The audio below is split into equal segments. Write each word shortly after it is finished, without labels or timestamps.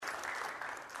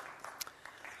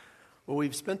Well,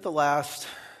 we've spent the last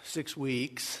 6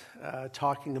 weeks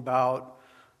talking about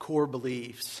core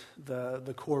beliefs,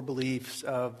 the core beliefs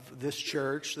of this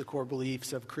church, the core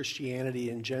beliefs of Christianity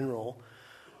in general.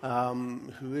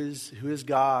 Who is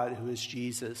God? Who is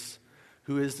Jesus?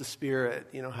 Who is the Spirit?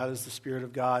 How does the Spirit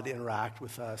of God interact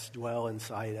with us, dwell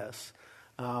inside us?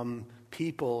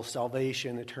 People,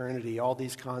 salvation, eternity, all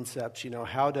these concepts.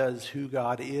 How does who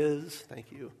God is?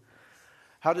 Thank you.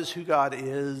 How does who God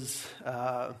is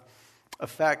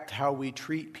affect how we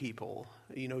treat people?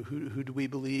 Who do we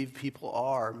believe people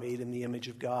are, made in the image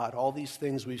of God? All these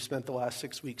things we've spent the last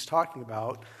 6 weeks talking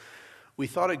about. We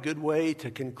thought a good way to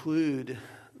conclude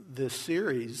this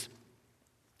series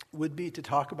would be to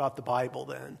talk about the Bible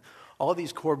then. All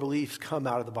these core beliefs come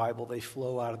out of the Bible. They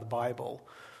flow out of the Bible.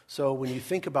 So when you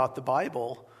think about the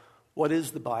Bible, what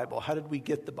is the Bible? How did we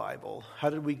get the Bible? How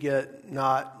did we get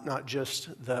not just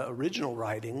the original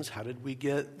writings? How did we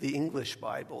get the English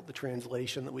Bible, the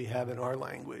translation that we have in our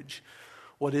language?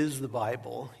 What is the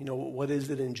Bible? What is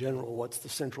it in general? What's the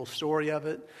central story of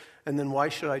it? And then why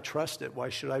should I trust it? Why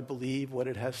should I believe what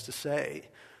it has to say?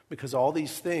 Because all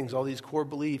these things, all these core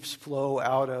beliefs flow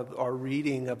out of our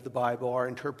reading of the Bible, our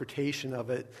interpretation of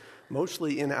it,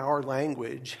 mostly in our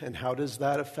language. And how does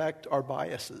that affect our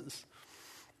biases?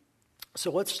 So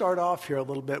let's start off here a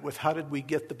little bit with how did we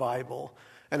get the Bible?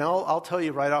 And I'll tell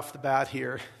you right off the bat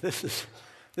here, this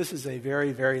is a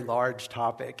very, very large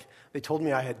topic. They told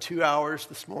me I had 2 hours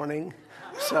this morning,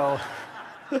 so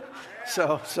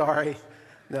sorry.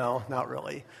 No, not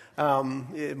really.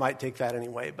 It might take that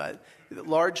anyway, but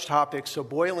large topic, so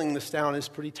boiling this down is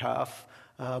pretty tough,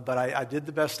 but I did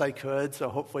the best I could, so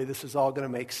hopefully this is all going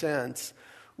to make sense.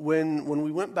 When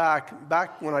we went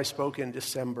back when I spoke in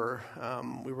December,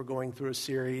 we were going through a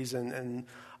series, and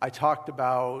I talked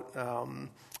about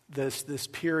this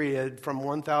period from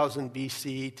 1000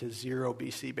 BC to 0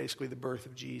 BC, basically the birth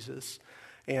of Jesus,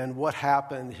 and what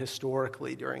happened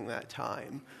historically during that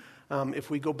time. If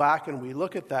we go back and we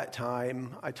look at that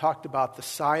time, I talked about the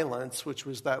silence, which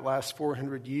was that last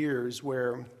 400 years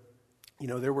where,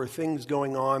 there were things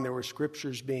going on, there were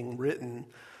scriptures being written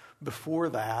before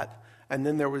that, and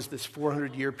then there was this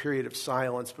 400-year period of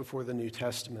silence before the New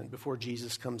Testament, before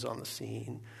Jesus comes on the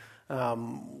scene.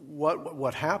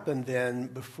 What happened then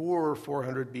before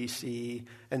 400 BC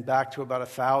and back to about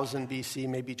 1000 BC,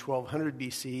 maybe 1200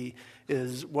 BC,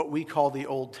 is what we call the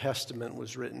Old Testament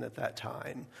was written at that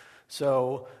time.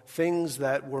 So things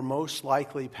that were most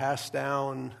likely passed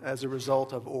down as a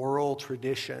result of oral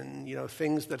tradition,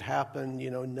 things that happened,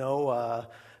 Noah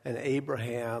and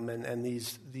Abraham and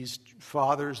these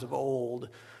fathers of old,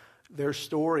 their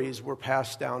stories were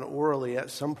passed down orally,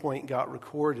 at some point got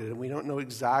recorded, and we don't know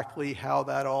exactly how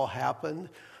that all happened,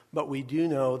 but we do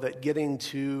know that getting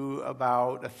to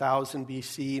about 1000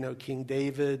 BC, King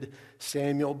David,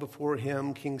 Samuel before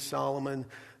him, King Solomon,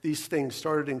 these things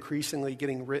started increasingly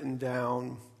getting written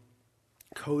down,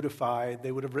 codified.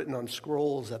 They would have written on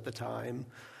scrolls at the time.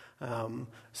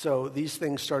 So these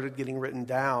things started getting written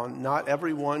down. Not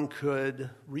everyone could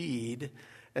read.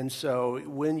 And so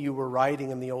when you were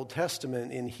writing in the Old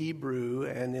Testament in Hebrew,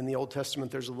 and in the Old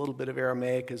Testament there's a little bit of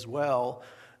Aramaic as well,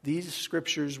 these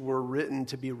scriptures were written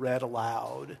to be read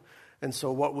aloud. And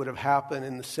so what would have happened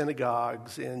in the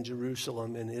synagogues in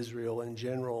Jerusalem, in Israel in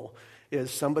general, is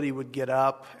somebody would get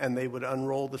up and they would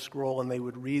unroll the scroll and they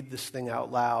would read this thing out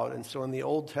loud. And so in the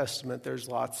Old Testament there's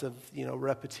lots of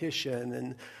repetition,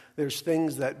 and there's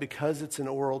things that because it's an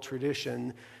oral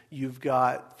tradition, you've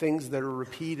got things that are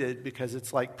repeated because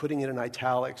it's like putting it in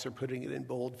italics or putting it in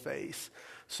boldface.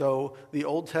 So the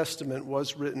Old Testament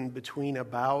was written between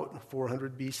about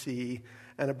 400 BC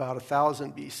and about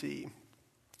 1000 BC.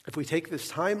 If we take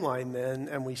this timeline then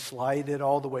and we slide it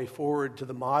all the way forward to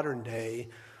the modern day,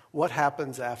 what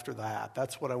happens after that?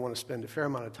 That's what I want to spend a fair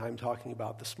amount of time talking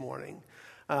about this morning.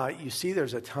 You see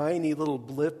there's a tiny little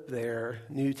blip there,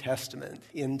 New Testament,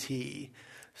 NT.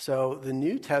 So the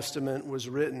New Testament was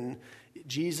written,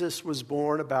 Jesus was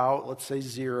born about, let's say,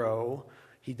 0.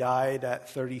 He died at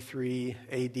 33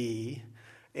 AD.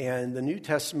 And the New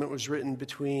Testament was written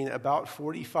between about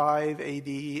 45 AD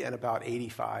and about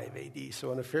 85 AD.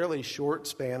 So in a fairly short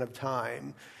span of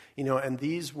time. And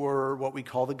these were what we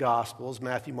call the Gospels,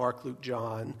 Matthew, Mark, Luke,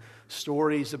 John,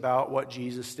 stories about what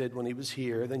Jesus did when he was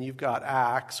here. Then you've got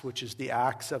Acts, which is the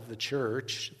Acts of the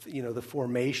church, the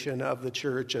formation of the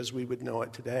church as we would know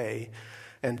it today,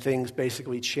 and things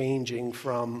basically changing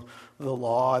from the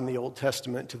law in the Old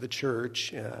Testament to the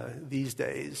church these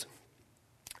days.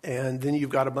 And then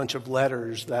you've got a bunch of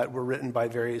letters that were written by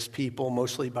various people,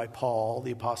 mostly by Paul,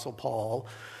 the Apostle Paul,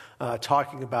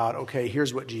 talking about, okay,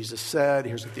 here's what Jesus said,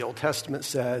 here's what the Old Testament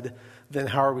said, then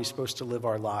how are we supposed to live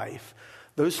our life?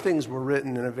 Those things were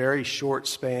written in a very short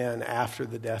span after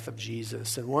the death of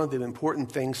Jesus. And one of the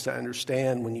important things to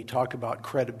understand when you talk about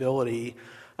credibility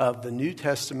of the New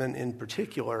Testament in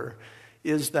particular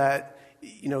is that,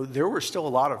 there were still a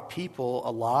lot of people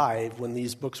alive when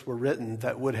these books were written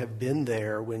that would have been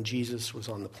there when Jesus was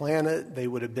on the planet. They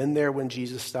would have been there when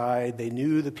Jesus died. They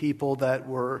knew the people that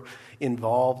were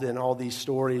involved in all these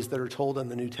stories that are told in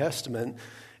the New Testament.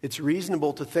 It's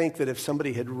reasonable to think that if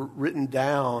somebody had written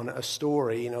down a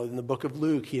story, in the book of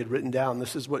Luke, he had written down,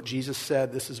 this is what Jesus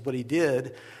said, this is what he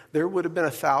did, there would have been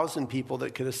 1,000 people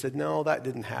that could have said, no, that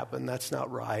didn't happen, that's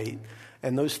not right.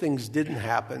 And those things didn't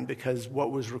happen because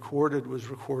what was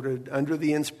recorded under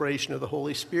the inspiration of the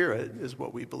Holy Spirit, is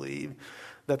what we believe.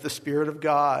 That the Spirit of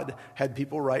God had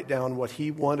people write down what he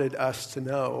wanted us to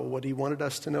know, what he wanted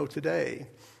us to know today.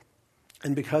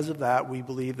 And because of that, we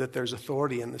believe that there's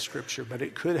authority in the Scripture. But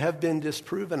it could have been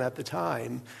disproven at the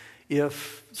time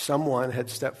if someone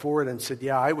had stepped forward and said,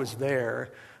 yeah, I was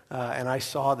there, and I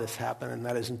saw this happen, and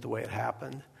that isn't the way it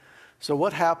happened. So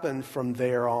what happened from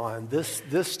there on?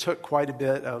 This took quite a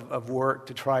bit of work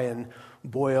to try and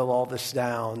boil all this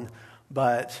down.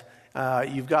 But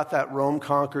you've got that Rome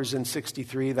conquers in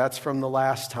 63. That's from the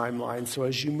last timeline. So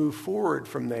as you move forward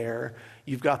from there,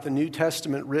 you've got the New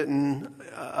Testament written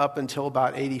up until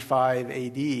about 85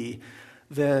 AD.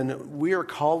 Then we are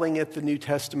calling it the New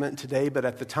Testament today, but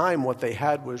at the time what they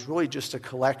had was really just a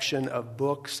collection of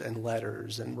books and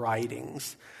letters and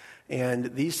writings.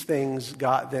 And these things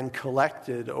got then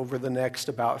collected over the next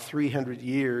about 300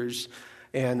 years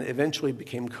and eventually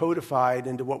became codified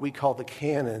into what we call the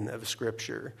canon of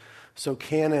Scripture. So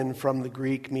canon from the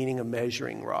Greek meaning a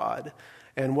measuring rod.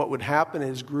 And what would happen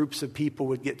is groups of people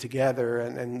would get together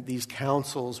and these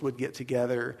councils would get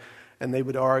together and they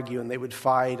would argue and they would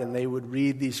fight and they would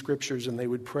read these scriptures and they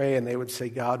would pray and they would say,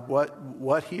 God,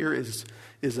 what here is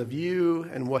of you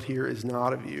and what here is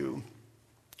not of you?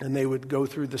 And they would go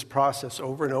through this process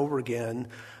over and over again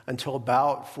until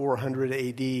about 400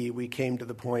 AD, we came to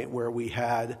the point where we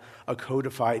had a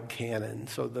codified canon.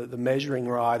 So the measuring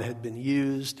rod had been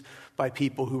used by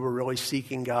people who were really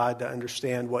seeking God to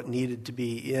understand what needed to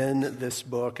be in this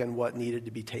book and what needed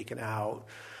to be taken out.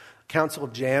 Council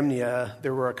of Jamnia,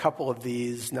 there were a couple of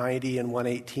these, 90 and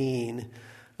 118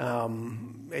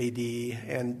 AD,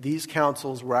 and these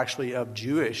councils were actually of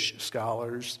Jewish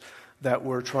scholars that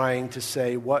were trying to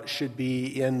say what should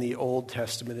be in the Old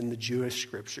Testament, in the Jewish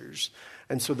scriptures.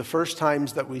 And so the first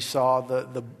times that we saw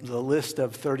the list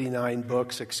of 39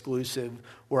 books exclusive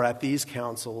were at these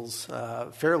councils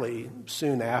fairly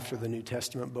soon after the New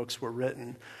Testament books were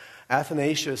written.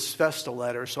 Athanasius' Festal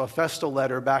Letter. So a Festal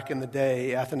Letter, back in the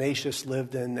day, Athanasius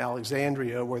lived in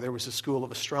Alexandria where there was a school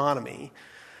of astronomy.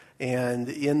 And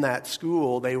in that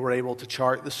school, they were able to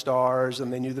chart the stars,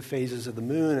 and they knew the phases of the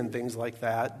moon and things like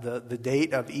that. The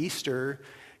date of Easter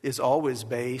is always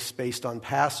based on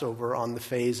Passover on the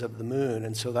phase of the moon.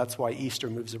 And so that's why Easter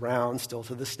moves around still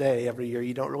to this day. Every year,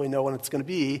 you don't really know when it's going to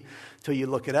be until you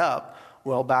look it up.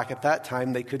 Well, back at that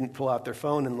time, they couldn't pull out their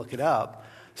phone and look it up.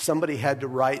 Somebody had to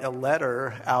write a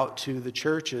letter out to the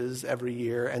churches every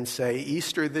year and say,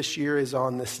 Easter this year is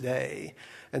on this day.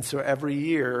 And so every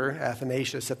year,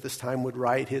 Athanasius at this time would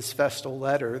write his festal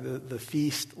letter, the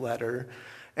feast letter,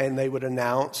 and they would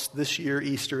announce, this year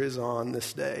Easter is on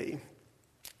this day.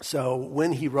 So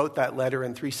when he wrote that letter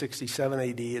in 367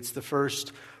 AD, it's the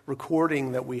first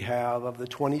recording that we have of the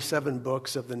 27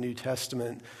 books of the New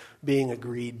Testament being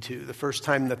agreed to. The first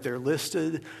time that they're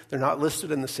listed, they're not listed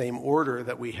in the same order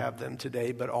that we have them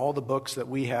today, but all the books that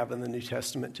we have in the New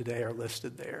Testament today are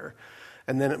listed there.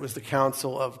 And then it was the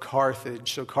Council of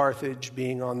Carthage. So Carthage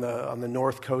being on the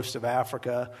north coast of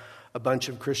Africa, a bunch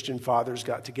of Christian fathers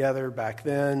got together back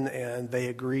then, and they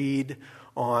agreed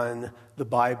on the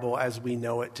Bible as we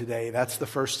know it today. That's the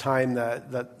first time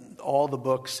that all the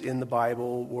books in the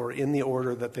Bible were in the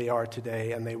order that they are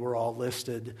today, and they were all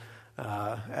listed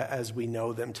as we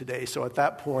know them today. So at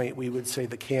that point, we would say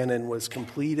the canon was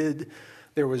completed.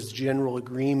 There was general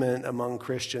agreement among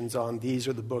Christians on these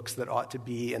are the books that ought to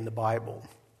be in the Bible.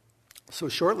 So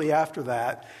shortly after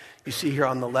that, you see here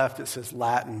on the left it says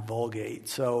Latin Vulgate.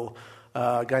 So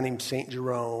a guy named St.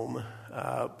 Jerome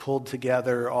pulled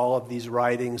together all of these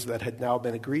writings that had now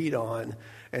been agreed on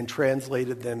and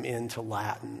translated them into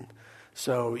Latin.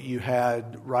 So you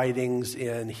had writings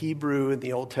in Hebrew in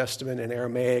the Old Testament, in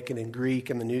Aramaic, and in Greek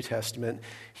in the New Testament.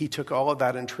 He took all of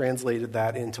that and translated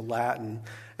that into Latin,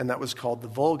 and that was called the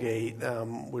Vulgate,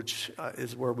 which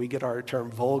is where we get our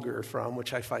term vulgar from,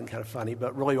 which I find kind of funny,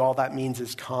 but really all that means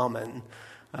is common.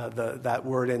 That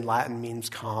word in Latin means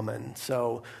common.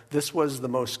 So this was the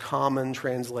most common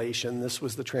translation. This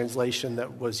was the translation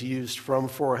that was used from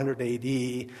 400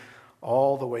 AD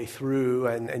all the way through,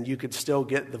 and you could still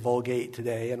get the Vulgate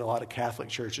today, and a lot of Catholic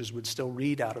churches would still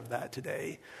read out of that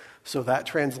today. So that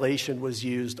translation was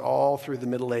used all through the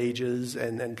Middle Ages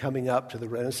and coming up to the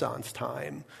Renaissance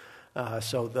time.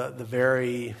 So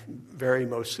the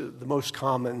most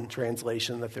common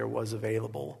translation that there was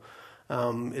available.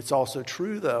 It's also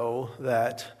true, though,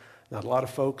 that not a lot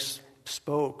of folks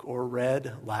spoke or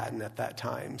read Latin at that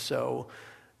time. So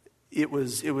it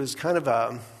was kind of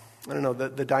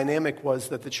the dynamic was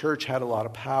that the church had a lot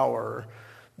of power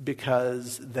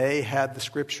because they had the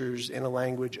scriptures in a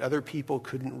language other people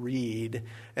couldn't read,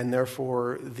 and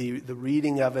therefore the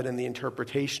reading of it and the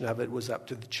interpretation of it was up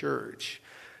to the church.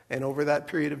 And over that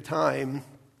period of time,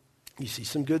 you see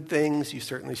some good things, you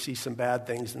certainly see some bad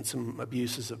things and some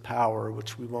abuses of power,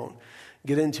 which we won't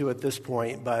get into at this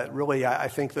point. But really, I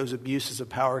think those abuses of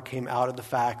power came out of the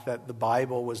fact that the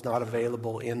Bible was not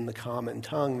available in the common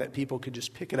tongue, that people could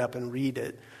just pick it up and read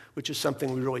it, which is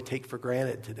something we really take for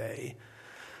granted today.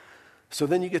 So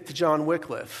then you get to John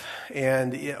Wycliffe,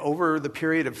 and over the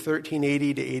period of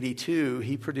 1380 to 82,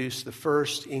 he produced the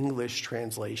first English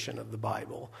translation of the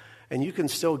Bible. And you can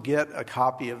still get a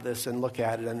copy of this and look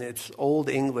at it, and it's Old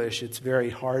English. It's very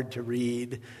hard to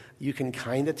read. You can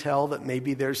kind of tell that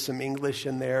maybe there's some English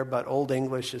in there, but Old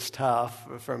English is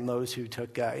tough from those who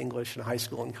took English in high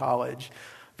school and college.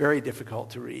 Very difficult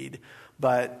to read.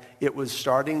 But it was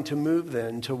starting to move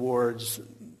then towards,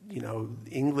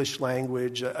 English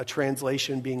language, a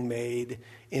translation being made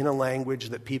in a language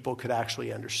that people could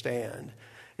actually understand.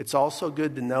 It's also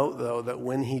good to note, though, that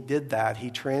when he did that,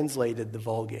 he translated the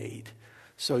Vulgate.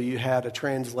 So you had a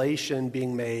translation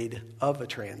being made of a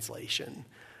translation,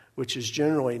 which is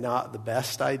generally not the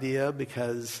best idea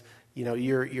because,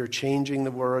 you're changing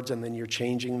the words and then you're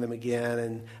changing them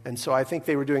again. And so I think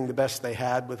they were doing the best they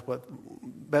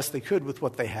could with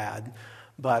what they had.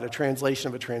 But a translation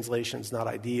of a translation is not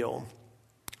ideal.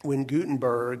 When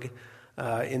Gutenberg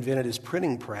invented his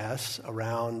printing press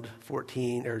around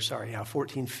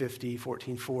 1450,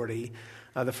 1440.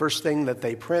 The first thing that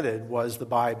they printed was the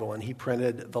Bible, and he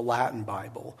printed the Latin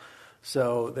Bible.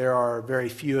 So there are very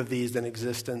few of these in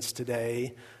existence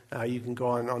today. You can go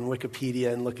on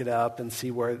Wikipedia and look it up and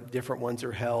see where different ones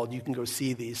are held. You can go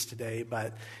see these today,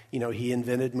 but he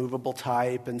invented movable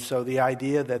type, and so the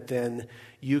idea that then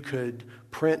you could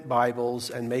print Bibles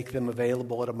and make them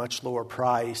available at a much lower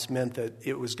price meant that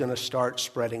it was going to start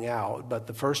spreading out. But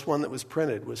the first one that was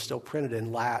printed was still printed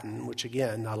in Latin, which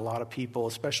again, not a lot of people,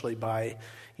 especially by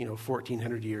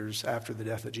 1400 years after the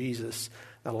death of Jesus,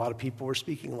 not a lot of people were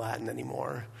speaking Latin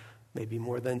anymore. Maybe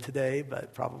more than today,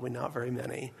 but probably not very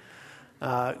many.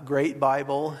 Great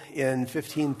Bible in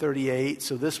 1538.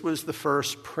 So this was the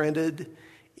first printed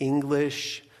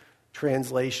English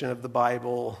translation of the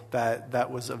Bible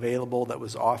that was available, that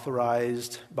was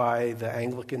authorized by the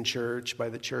Anglican Church, by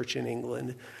the church in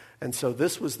England. And so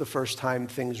this was the first time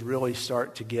things really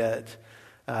start to get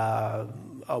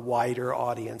a wider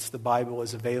audience. The Bible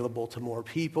is available to more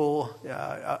people.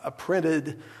 A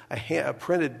printed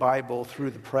Bible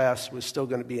through the press was still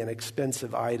going to be an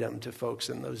expensive item to folks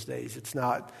in those days. It's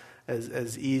not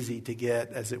as easy to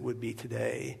get as it would be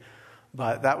today.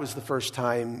 But that was the first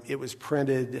time it was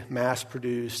printed,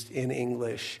 mass-produced in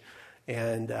English.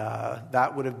 And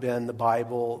that would have been the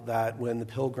Bible that when the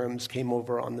Pilgrims came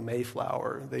over on the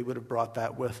Mayflower, they would have brought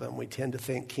that with them. We tend to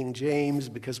think King James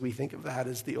because we think of that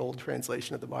as the old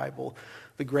translation of the Bible.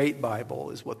 The Great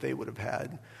Bible is what they would have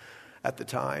had at the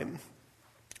time.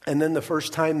 And then the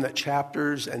first time that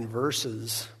chapters and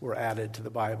verses were added to the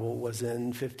Bible was in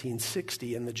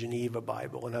 1560 in the Geneva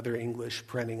Bible, another English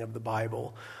printing of the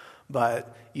Bible.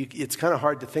 But it's kind of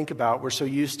hard to think about. We're so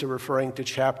used to referring to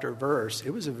chapter verse. It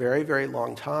was a very, very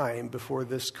long time before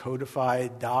this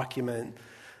codified document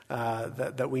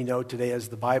that we know today as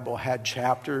the Bible had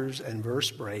chapters and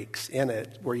verse breaks in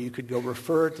it where you could go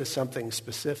refer to something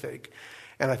specific.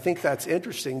 And I think that's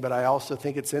interesting, but I also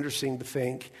think it's interesting to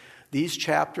think these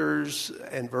chapters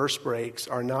and verse breaks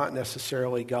are not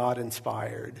necessarily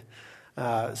God-inspired.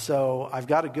 So I've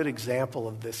got a good example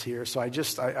of this here. So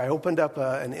I opened up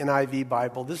an NIV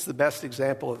Bible. This is the best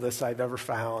example of this I've ever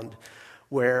found,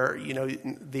 where,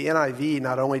 the NIV,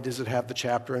 not only does it have the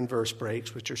chapter and verse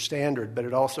breaks, which are standard, but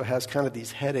it also has kind of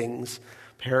these headings,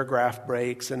 paragraph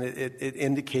breaks, and it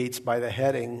indicates by the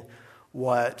heading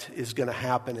what is going to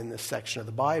happen in this section of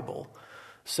the Bible.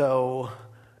 So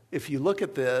if you look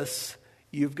at this,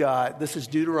 this is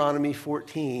Deuteronomy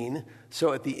 14.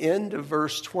 So at the end of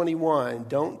verse 21,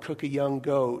 don't cook a young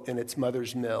goat in its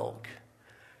mother's milk.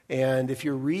 And if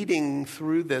you're reading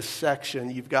through this section,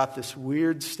 you've got this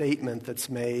weird statement that's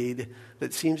made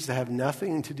that seems to have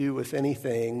nothing to do with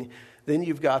anything. Then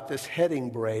you've got this heading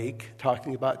break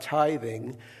talking about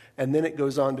tithing. And then it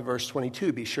goes on to verse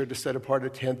 22, be sure to set apart a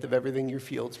tenth of everything your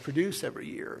fields produce every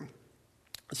year.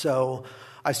 So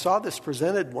I saw this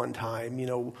presented one time,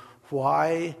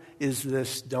 why is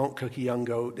this don't cook a young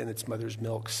goat in its mother's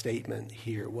milk statement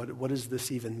here? What does this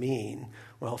even mean?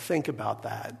 Well, think about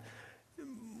that.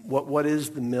 What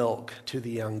is the milk to the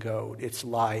young goat? It's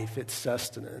life, it's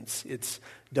sustenance. It's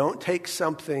don't take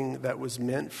something that was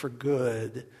meant for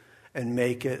good and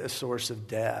make it a source of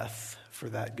death for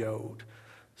that goat.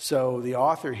 So the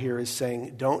author here is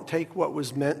saying, don't take what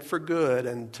was meant for good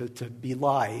and to be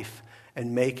life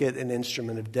and make it an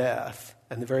instrument of death.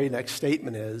 And the very next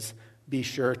statement is, be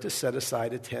sure to set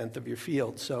aside a tenth of your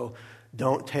field. So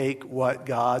don't take what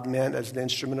God meant as an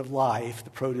instrument of life, the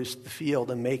produce of the field,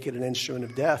 and make it an instrument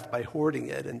of death by hoarding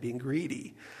it and being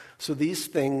greedy. So these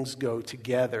things go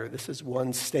together. This is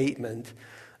one statement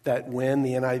that when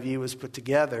the NIV was put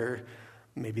together,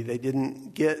 maybe they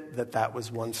didn't get that was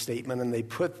one statement, and they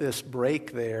put this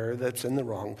break there that's in the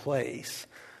wrong place.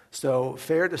 So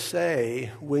fair to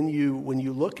say, when you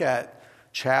look at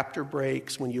chapter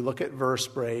breaks, when you look at verse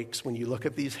breaks, when you look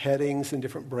at these headings and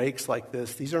different breaks like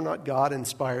this, these are not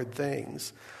God-inspired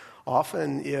things.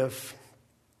 Often if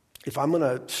I'm going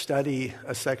to study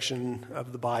a section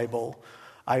of the Bible,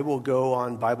 I will go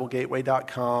on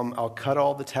BibleGateway.com, I'll cut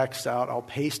all the text out, I'll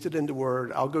paste it into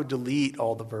Word, I'll go delete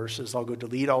all the verses, I'll go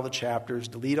delete all the chapters,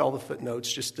 delete all the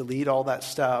footnotes, just delete all that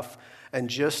stuff, and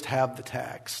just have the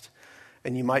text.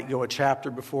 And you might go a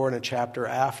chapter before and a chapter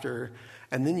after,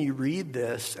 and then you read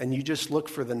this and you just look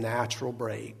for the natural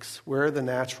breaks. Where are the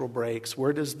natural breaks?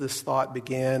 Where does this thought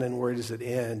begin and where does it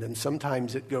end? And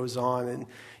sometimes it goes on, and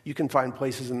you can find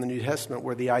places in the New Testament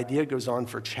where the idea goes on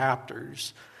for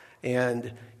chapters.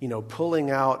 And,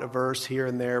 pulling out a verse here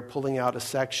and there, pulling out a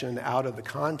section out of the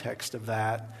context of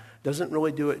that doesn't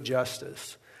really do it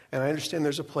justice. And I understand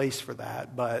there's a place for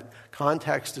that, but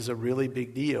context is a really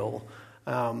big deal.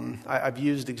 I've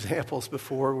used examples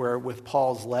before where with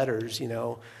Paul's letters,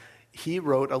 he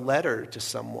wrote a letter to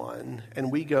someone,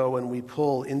 and we go and we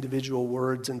pull individual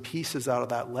words and pieces out of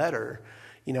that letter.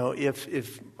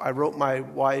 If I wrote my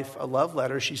wife a love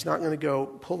letter, she's not going to go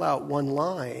pull out one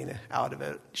line out of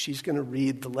it. She's going to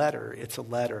read the letter. It's a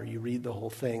letter. You read the whole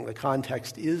thing. The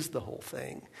context is the whole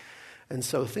thing. And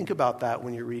so think about that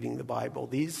when you're reading the Bible.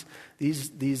 These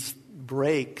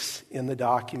breaks in the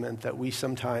document that we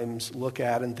sometimes look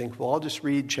at and think, well, I'll just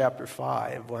read chapter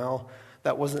 5. Well,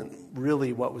 that wasn't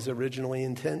really what was originally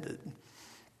intended.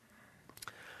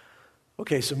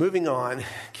 Okay, so moving on,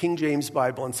 King James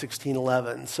Bible in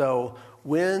 1611. So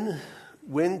when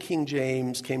King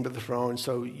James came to the throne,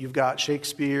 so you've got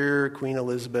Shakespeare, Queen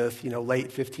Elizabeth, late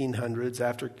 1500s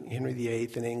after Henry VIII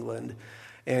in England,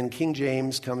 and King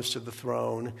James comes to the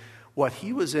throne. What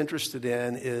he was interested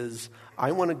in is,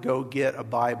 I want to go get a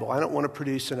Bible. I don't want to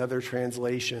produce another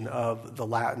translation of the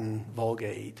Latin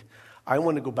Vulgate. I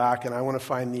want to go back and I want to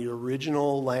find the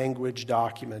original language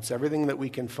documents, everything that we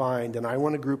can find, and I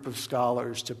want a group of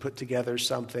scholars to put together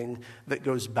something that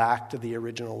goes back to the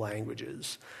original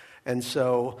languages. And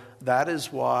so that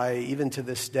is why, even to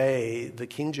this day, the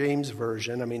King James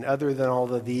Version, other than all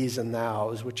the these and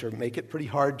thous, which make it pretty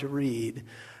hard to read,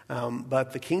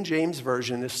 but the King James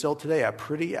Version is still today a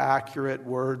pretty accurate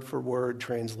word-for-word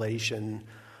translation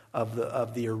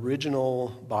of the original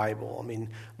Bible.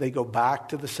 They go back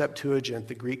to the Septuagint,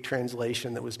 the Greek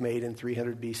translation that was made in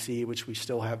 300 BC, which we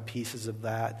still have pieces of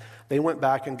that. They went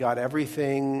back and got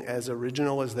everything as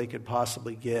original as they could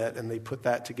possibly get, and they put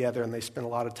that together, and they spent a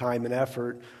lot of time and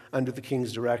effort under the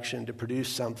king's direction to produce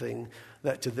something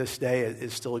that to this day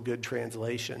is still a good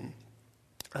translation.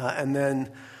 And then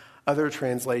other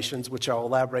translations, which I'll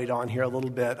elaborate on here a little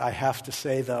bit. I have to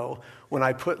say, though, when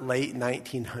I put late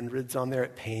 1900s on there,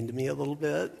 it pained me a little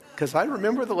bit, because I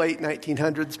remember the late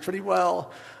 1900s pretty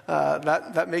well.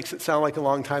 That makes it sound like a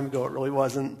long time ago. It really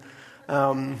wasn't.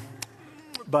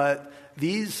 But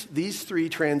these three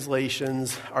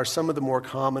translations are some of the more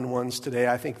common ones today.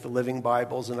 I think the Living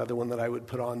Bible is another one that I would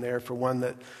put on there for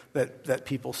one that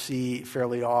people see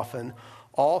fairly often.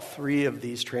 All three of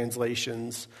these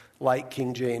translations, like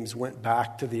King James, went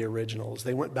back to the originals.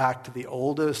 They went back to the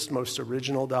oldest, most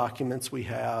original documents we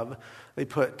have. They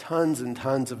put tons and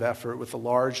tons of effort with a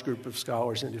large group of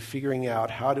scholars into figuring out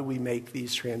how do we make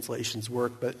these translations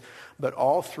work. But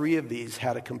all three of these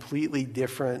had a completely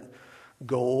different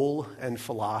goal and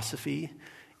philosophy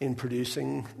in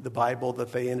producing the Bible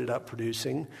that they ended up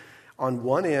producing. On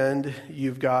one end,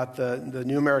 you've got the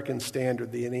New American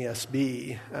Standard, the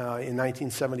NASB. In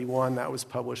 1971, that was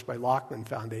published by Lockman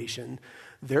Foundation.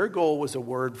 Their goal was a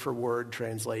word-for-word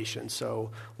translation. So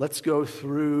let's go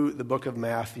through the book of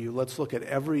Matthew. Let's look at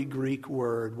every Greek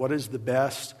word. What is the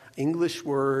best English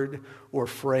word or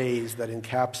phrase that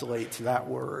encapsulates that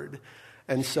word?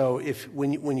 And so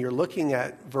when you're looking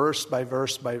at verse by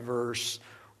verse by verse,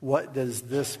 what does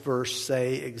this verse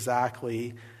say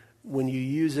exactly? When you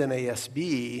use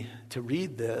NASB to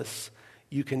read this,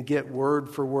 you can get word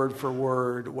for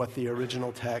word what the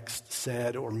original text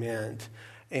said or meant.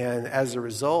 And as a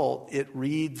result, it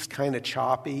reads kind of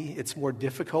choppy. It's more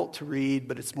difficult to read,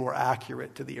 but it's more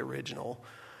accurate to the original.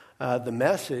 The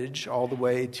Message, all the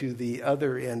way to the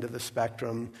other end of the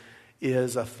spectrum,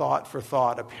 is a thought for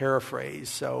thought, a paraphrase.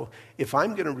 So if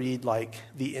I'm going to read like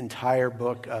the entire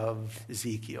book of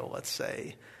Ezekiel, let's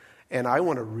say, and I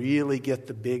want to really get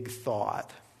the big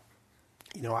thought,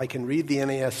 I can read the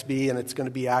NASB and it's going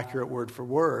to be accurate word for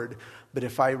word, but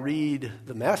if I read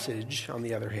the Message, on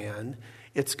the other hand,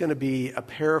 it's going to be a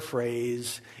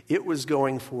paraphrase. It was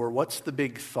going for, what's the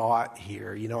big thought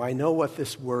here? I know what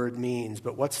this word means,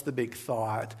 but what's the big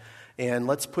thought? And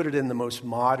let's put it in the most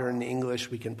modern English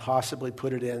we can possibly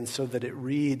put it in so that it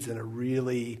reads and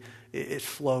it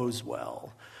flows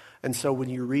well. And so when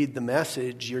you read the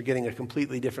Message, you're getting a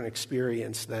completely different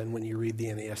experience than when you read the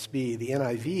NASB. The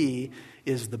NIV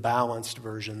is the balanced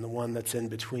version, the one that's in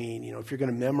between. If you're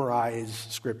going to memorize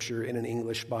Scripture in an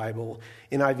English Bible,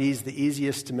 NIV is the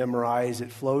easiest to memorize.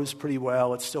 It flows pretty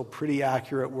well. It's still pretty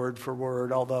accurate word for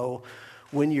word, although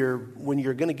when you're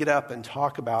going to get up and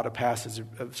talk about a passage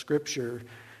of Scripture,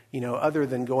 other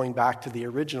than going back to the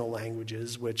original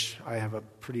languages, which I have a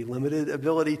pretty limited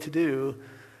ability to do,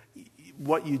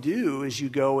 what you do is you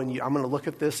go and I'm going to look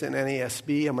at this in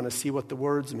NASB. I'm going to see what the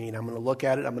words mean. I'm going to look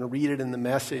at it. I'm going to read it in the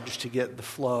Message to get the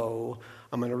flow.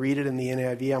 I'm going to read it in the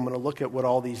NIV. I'm going to look at what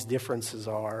all these differences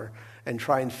are and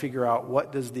try and figure out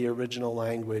what does the original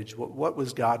language, what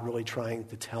was God really trying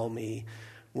to tell me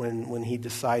when he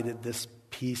decided this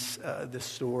piece, this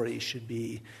story should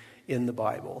be in the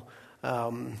Bible.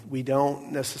 We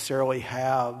don't necessarily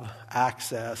have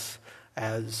access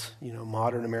as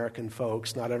modern American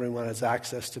folks. Not everyone has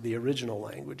access to the original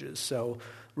languages. So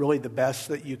really the best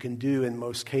that you can do in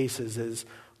most cases is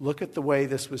look at the way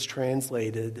this was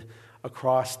translated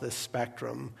across this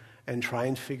spectrum and try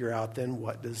and figure out then,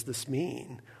 what does this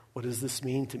mean? What does this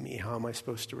mean to me? How am I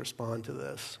supposed to respond to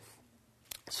this?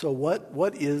 So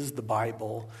what is the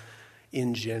Bible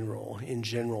in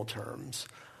general terms?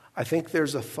 I think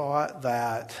there's a thought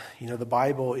that the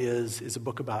Bible is a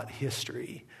book about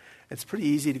history. It's pretty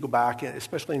easy to go back,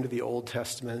 especially into the Old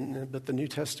Testament, but the New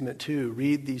Testament too,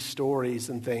 read these stories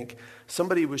and think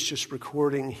somebody was just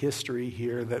recording history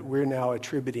here that we're now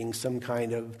attributing some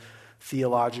kind of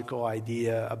theological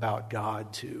idea about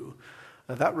God to.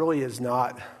 That really is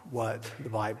not what the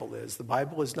Bible is. The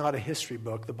Bible is not a history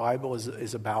book. The Bible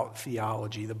is about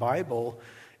theology. The Bible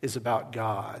is about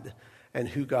God and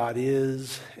who God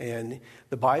is, and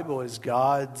the Bible is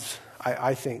God's,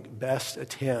 I think, best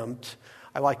attempt.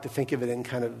 I like to think of it in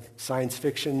kind of science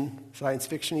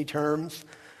fiction-y terms.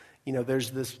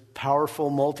 There's this powerful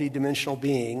multi-dimensional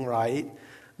being, right,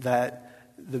 that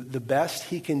the best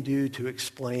he can do to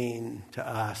explain to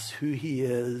us who he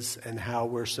is and how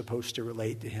we're supposed to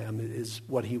relate to him is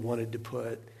what he wanted to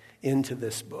put into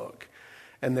this book.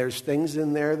 And there's things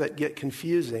in there that get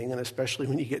confusing, and especially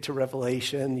when you get to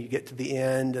Revelation, you get to the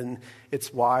end, and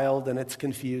it's wild and it's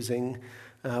confusing.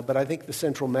 But I think the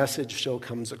central message still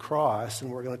comes across, and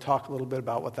we're going to talk a little bit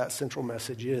about what that central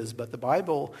message is. But the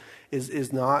Bible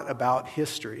is not about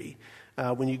history.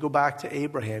 When you go back to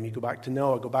Abraham, you go back to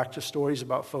Noah, go back to stories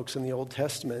about folks in the Old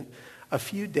Testament, a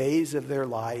few days of their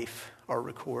life are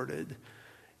recorded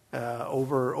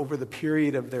over the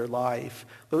period of their life.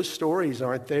 Those stories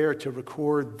aren't there to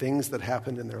record things that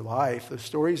happened in their life. The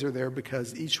stories are there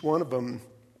because each one of them,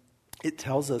 it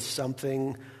tells us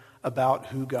something about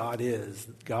who God is.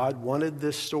 God wanted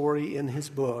this story in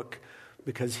his book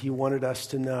because he wanted us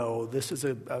to know this is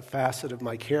a facet of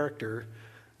my character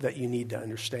that you need to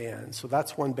understand. So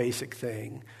that's one basic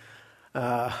thing.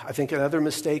 I think another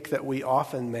mistake that we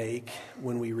often make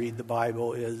when we read the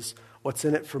Bible is, what's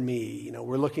in it for me?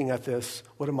 We're looking at this,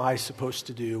 what am I supposed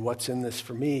to do? What's in this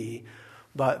for me?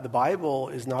 But the Bible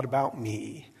is not about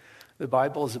me. The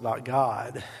Bible is about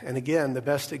God. And again, the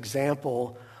best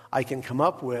example I can come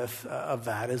up with of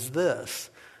that is this.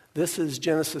 This is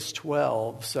Genesis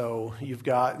 12. So you've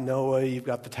got Noah, you've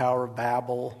got the Tower of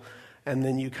Babel, and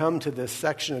then you come to this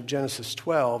section of Genesis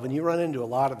 12, and you run into a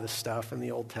lot of this stuff in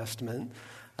the Old Testament.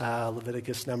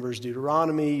 Leviticus, Numbers,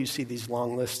 Deuteronomy. You see these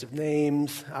long lists of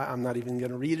names. I'm not even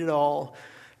going to read it all.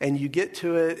 And you get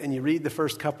to it, and you read the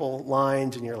first couple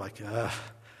lines, and you're like, ugh.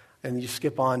 And you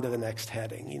skip on to the next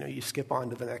heading. You skip on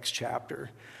to the next chapter.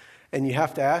 And you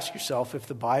have to ask yourself, if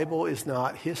the Bible is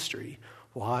not history,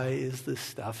 why is this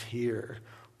stuff here?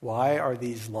 Why are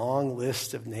these long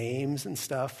lists of names and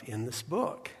stuff in this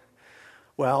book?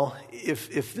 Well,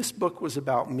 if this book was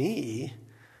about me,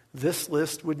 this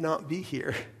list would not be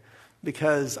here,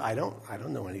 because I don't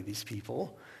know any of these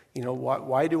people.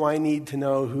 Why do I need to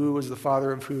know who was the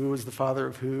father of who was the father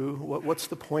of who? What's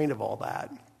the point of all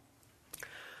that?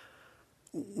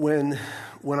 When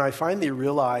I finally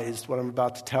realized what I'm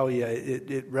about to tell you,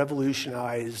 it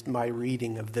revolutionized my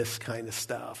reading of this kind of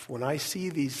stuff. When I see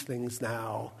these things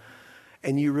now,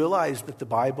 and you realize that the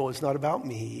Bible is not about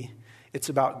me, it's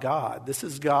about God. This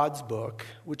is God's book,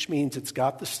 which means it's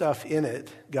got the stuff in it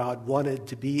God wanted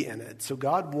to be in it. So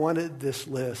God wanted this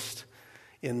list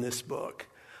in this book.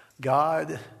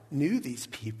 God knew these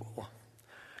people.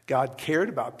 God cared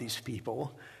about these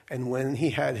people. And when he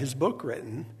had his book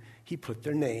written, he put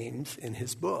their names in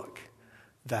his book.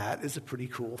 That is a pretty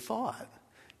cool thought.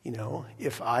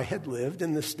 If I had lived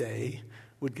in this day,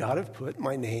 would God have put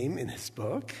my name in his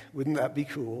book? Wouldn't that be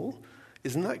cool?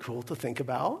 Isn't that cool to think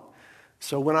about?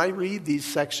 So when I read these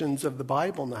sections of the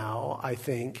Bible now, I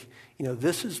think,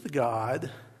 this is the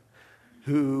God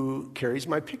who carries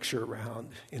my picture around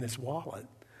in his wallet.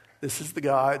 This is the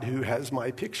God who has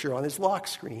my picture on his lock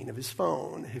screen of his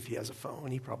phone. If he has a phone,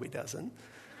 he probably doesn't.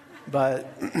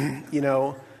 But,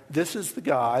 this is the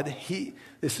God.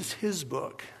 This is his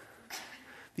book.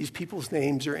 These people's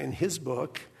names are in his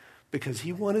book because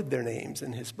he wanted their names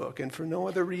in his book, and for no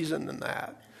other reason than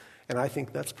that. And I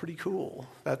think that's pretty cool.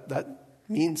 That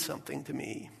means something to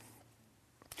me.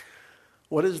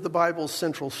 What is the Bible's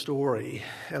central story?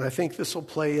 And I think this will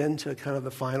play into kind of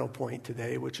the final point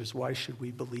today, which is, why should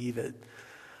we believe it?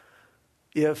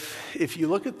 If you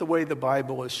look at the way the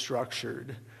Bible is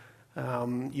structured,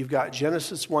 you've got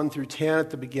Genesis 1 through 10 at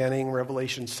the beginning,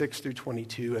 Revelation 6 through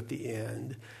 22 at the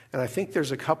end. And I think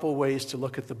there's a couple ways to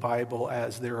look at the Bible,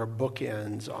 as there are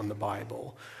bookends on the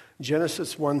Bible.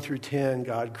 Genesis 1 through 10,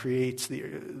 God creates the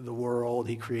world.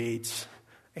 He creates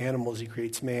animals. He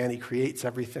creates man. He creates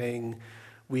everything.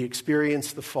 We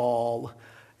experience the fall,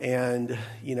 and,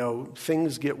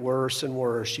 things get worse and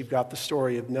worse. You've got the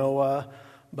story of Noah,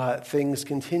 but things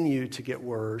continue to get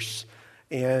worse.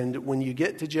 And when you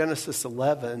get to Genesis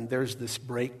 11, there's this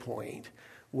break point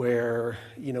where,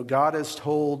 God has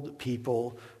told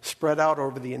people, spread out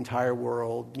over the entire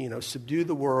world, subdue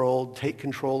the world, take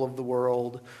control of the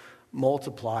world,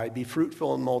 multiply, be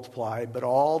fruitful and multiply. But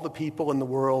all the people in the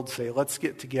world say, let's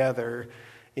get together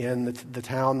in the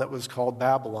town that was called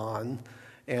Babylon,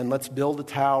 and let's build a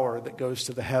tower that goes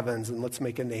to the heavens, and let's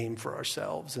make a name for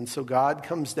ourselves. And so God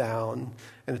comes down,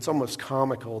 and it's almost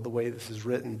comical the way this is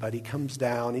written, but he comes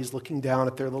down, he's looking down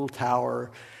at their little tower,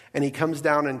 and he comes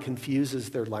down and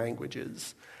confuses their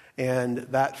languages. And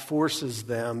that forces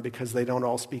them, because they don't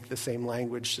all speak the same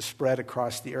language, to spread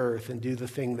across the earth and do the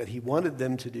thing that he wanted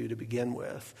them to do to begin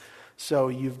with. So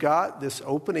you've got this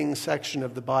opening section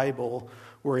of the Bible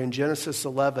where in Genesis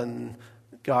 11,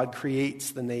 God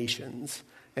creates the nations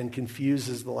and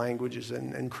confuses the languages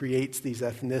and creates these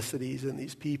ethnicities and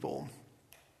these people.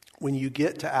 When you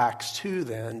get to Acts 2,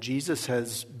 then, Jesus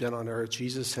has been on earth.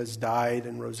 Jesus has died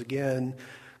and rose again,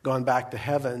 gone back to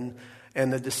heaven.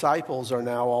 And the disciples are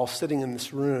now all sitting in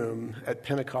this room at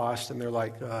Pentecost, and they're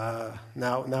like,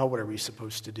 now what are we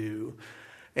supposed to do?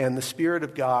 And the Spirit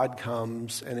of God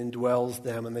comes and indwells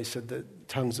them, and they said that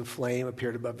tongues of flame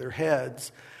appeared above their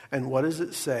heads. And what does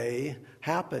it say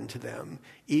happened to them?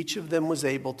 Each of them was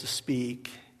able to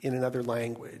speak in another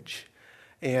language.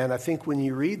 And I think when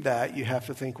you read that, you have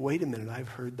to think, wait a minute, I've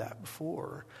heard that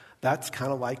before. That's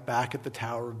kind of like back at the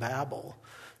Tower of Babel.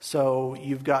 So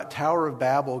you've got Tower of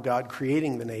Babel, God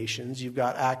creating the nations. You've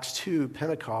got Acts 2,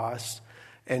 Pentecost,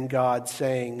 and God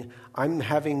saying, I'm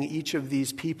having each of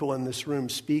these people in this room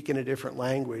speak in a different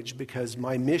language because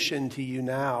my mission to you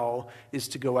now is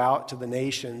to go out to the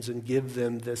nations and give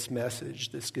them this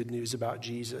message, this good news about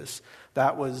Jesus.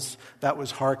 That was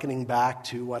hearkening back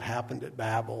to what happened at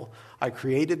Babel. I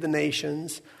created the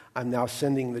nations. I'm now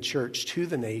sending the church to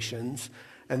the nations.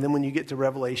 And then when you get to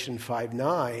Revelation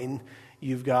 5:9,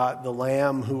 you've got the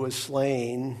Lamb who was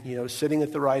slain, sitting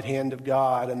at the right hand of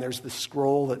God, and there's the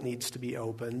scroll that needs to be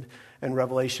opened. And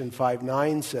Revelation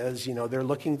 5:9 says, they're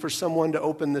looking for someone to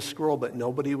open the scroll, but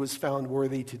nobody was found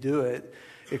worthy to do it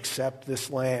except this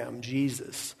Lamb,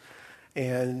 Jesus.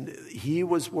 And he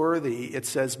was worthy, it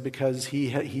says, because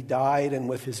he died, and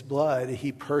with his blood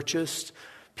he purchased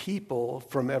people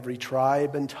from every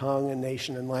tribe and tongue and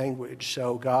nation and language.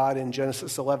 So God in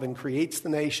Genesis 11 creates the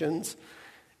nations.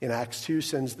 In Acts 2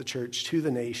 sends the church to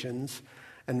the nations.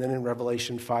 And then in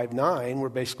Revelation 5:9, we're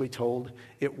basically told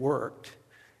it worked.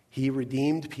 He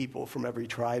redeemed people from every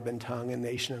tribe and tongue and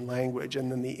nation and language.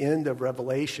 And then the end of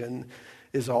Revelation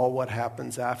is all what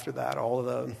happens after that, all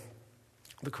of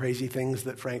the crazy things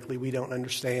that, frankly, we don't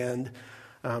understand,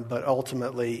 but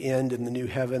ultimately end in the new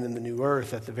heaven and the new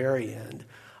earth at the very end.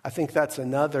 I think that's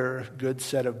another good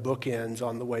set of bookends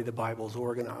on the way the Bible's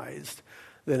organized.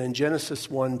 That in Genesis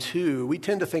 1:2, we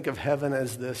tend to think of heaven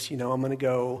as this, I'm going to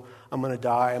go, I'm going to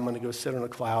die, I'm going to go sit on a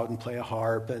cloud and play a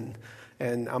harp, and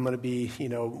I'm going to be,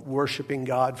 worshiping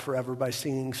God forever by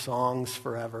singing songs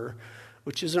forever,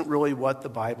 which isn't really what the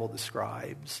Bible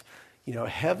describes.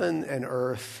 Heaven and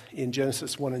earth in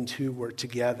Genesis 1 and 2 were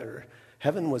together.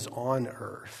 Heaven was on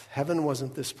earth. Heaven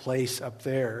wasn't this place up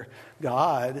there.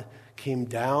 God came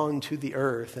down to the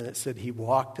earth, and it said he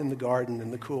walked in the garden in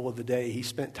the cool of the day. He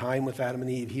spent time with Adam and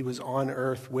Eve. He was on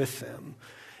earth with them.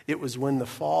 It was when the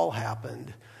fall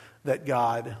happened that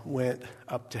God went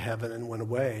up to heaven and went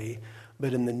away.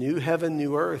 But in the new heaven,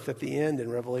 new earth at the end in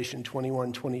Revelation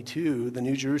 21:22, the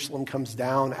New Jerusalem comes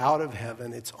down out of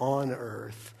heaven. It's on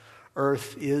earth.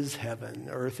 Earth is heaven.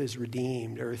 Earth is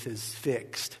redeemed. Earth is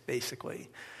fixed, basically.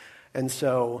 And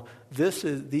so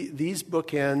these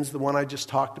bookends, the one I just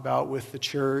talked about with the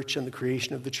church and the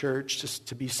creation of the church just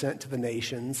to be sent to the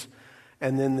nations,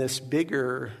 and then this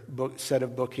bigger set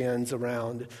of bookends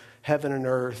around heaven and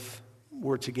earth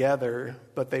were together,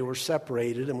 but they were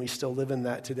separated, and we still live in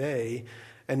that today.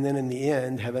 And then in the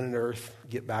end, heaven and earth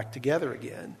get back together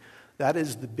again. That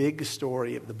is the big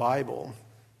story of the Bible.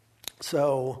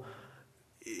 So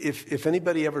if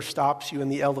anybody ever stops you in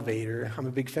the elevator, I'm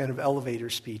a big fan of elevator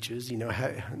speeches.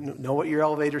 Know what your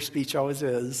elevator speech always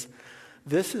is.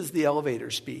 This is the elevator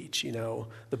speech.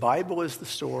 The Bible is the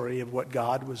story of what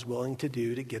God was willing to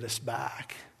do to get us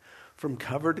back. From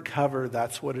cover to cover,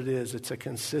 that's what it is. It's a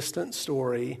consistent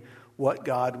story, what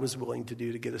God was willing to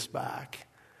do to get us back.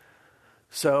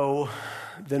 So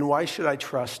then why should I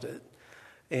trust it?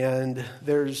 And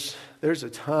there's a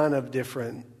ton of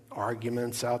different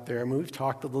arguments out there. We've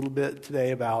talked a little bit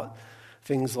today about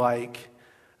things like,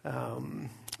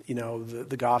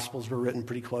 the Gospels were written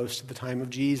pretty close to the time of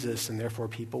Jesus, and therefore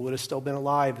people would have still been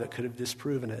alive that could have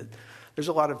disproven it. There's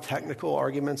a lot of technical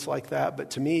arguments like that,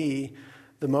 but to me,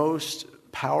 the most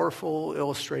powerful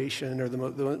illustration or the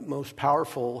most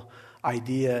powerful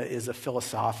idea is a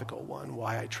philosophical one,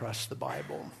 why I trust the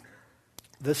Bible.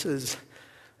 This is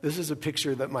a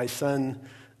picture that my son,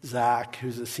 Zach,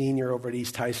 who's a senior over at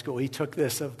East High School, he took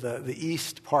this of the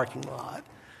East parking lot,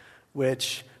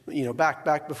 which,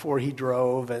 back before he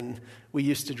drove, and we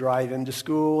used to drive him to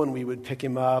school, and we would pick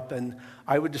him up, and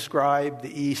I would describe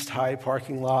the East High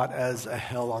parking lot as a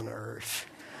hell on earth.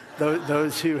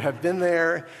 Those who have been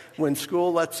there, when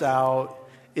school lets out,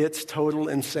 it's total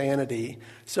insanity.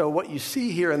 So what you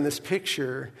see here in this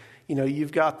picture,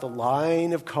 you've got the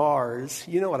line of cars.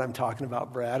 You know what I'm talking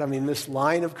about, Brad. I mean, this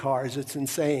line of cars, it's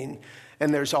insane.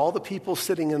 And there's all the people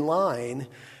sitting in line.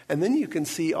 And then you can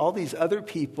see all these other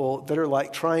people that are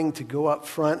like trying to go up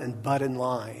front and butt in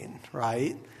line,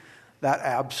 right? That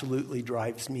absolutely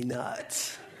drives me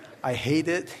nuts. I hate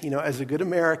it. As a good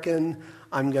American,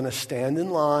 I'm going to stand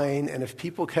in line. And if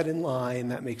people cut in line,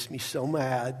 that makes me so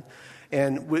mad.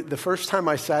 And the first time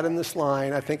I sat in this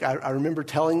line, I think I remember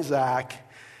telling Zach,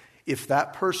 if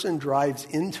that person drives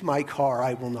into my car,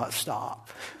 I will not stop.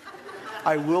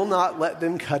 I will not let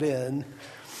them cut in.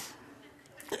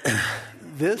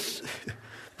 This,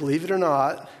 believe it or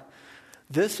not,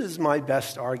 this is my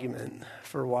best argument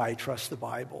for why I trust the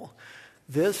Bible.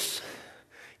 This,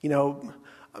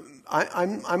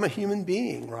 I'm a human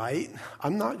being, right?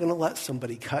 I'm not going to let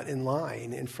somebody cut in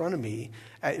line in front of me.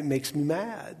 It makes me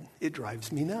mad. It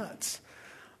drives me nuts.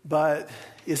 But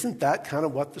isn't that kind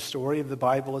of what the story of the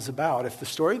Bible is about? If the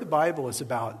story of the Bible is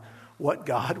about what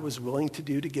God was willing to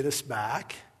do to get us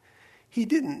back, He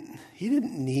didn't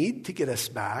need to get us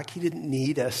back. He didn't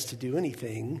need us to do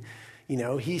anything.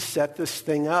 He set this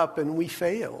thing up and we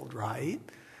failed, right?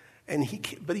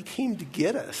 But he came to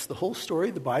get us. The whole story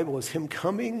of the Bible is him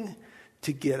coming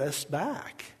to get us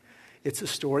back. It's a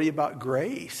story about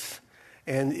grace.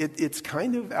 And it's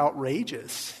kind of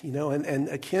outrageous, and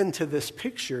akin to this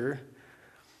picture,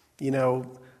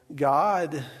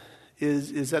 God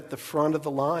is at the front of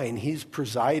the line. He's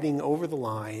presiding over the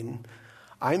line.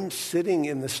 I'm sitting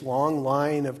in this long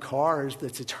line of cars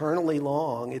that's eternally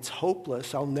long. It's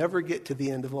hopeless. I'll never get to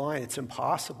the end of the line. It's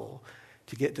impossible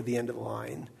to get to the end of the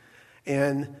line.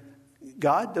 And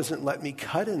God doesn't let me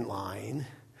cut in line.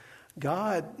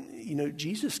 God,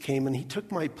 Jesus came and he took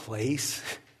my place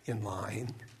in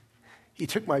line. He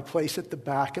took my place at the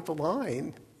back of the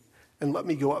line and let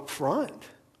me go up front.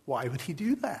 Why would he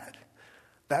do that?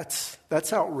 That's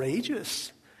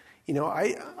outrageous.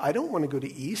 I don't want to go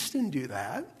to East and do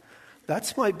that.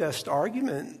 That's my best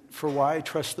argument for why I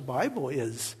trust the Bible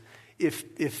is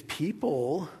if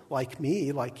people like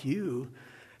me, like you,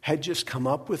 had just come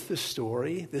up with this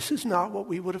story, this is not what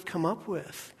we would have come up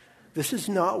with. This is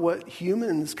not what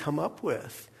humans come up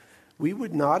with. We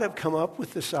would not have come up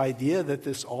with this idea that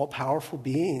this all-powerful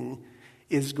being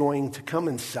is going to come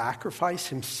and sacrifice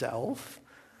himself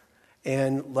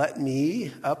and let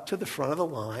me up to the front of the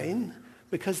line,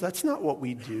 because that's not what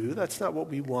we do. That's not what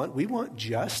we want. We want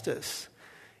justice.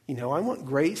 I want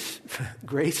grace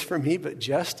for me, but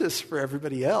justice for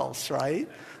everybody else, right?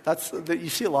 You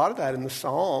see a lot of that in the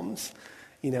Psalms,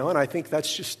 and I think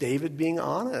that's just David being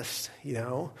honest,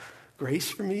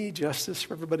 Grace for me, justice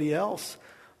for everybody else.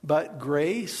 But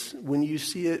grace, when you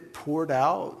see it poured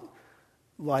out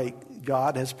like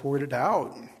God has poured it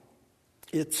out,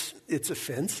 it's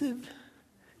offensive.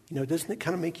 Doesn't it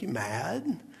kind of make you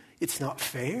mad? It's not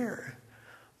fair.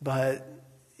 But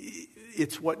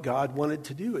it's what God wanted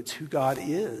to do. It's who God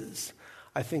is.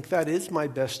 I think that is my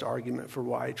best argument for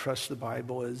why I trust the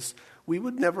Bible is we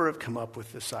would never have come up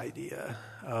with this idea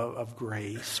of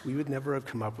grace. We would never have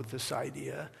come up with this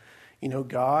idea.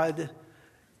 God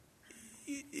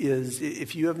is,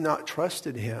 if you have not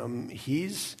trusted him,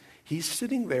 he's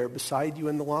sitting there beside you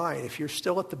in the line. If you're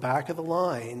still at the back of the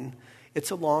line,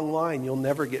 it's a long line. You'll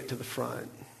never get to the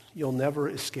front. You'll never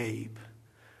escape.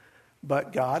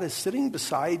 But God is sitting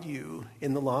beside you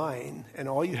in the line, and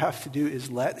all you have to do is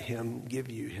let him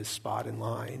give you his spot in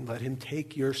line. Let him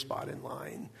take your spot in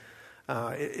line.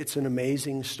 It's an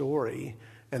amazing story,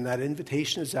 and that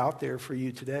invitation is out there for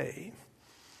you today.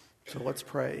 So let's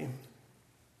pray.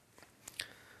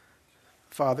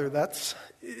 Father,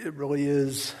 it really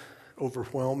is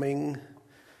overwhelming.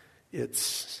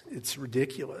 It's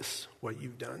ridiculous what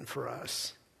you've done for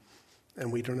us.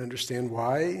 And we don't understand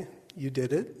why you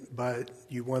did it, but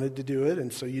you wanted to do it,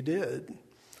 and so you did.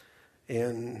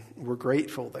 And we're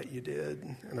grateful that you did.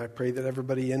 And I pray that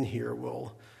everybody in here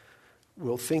will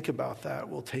think about that,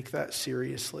 will take that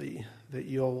seriously, that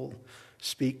you'll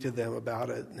speak to them about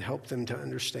it and help them to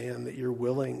understand that you're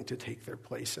willing to take their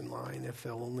place in line if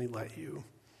they'll only let you.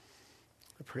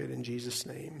 I pray it in Jesus'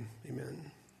 name.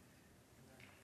 Amen.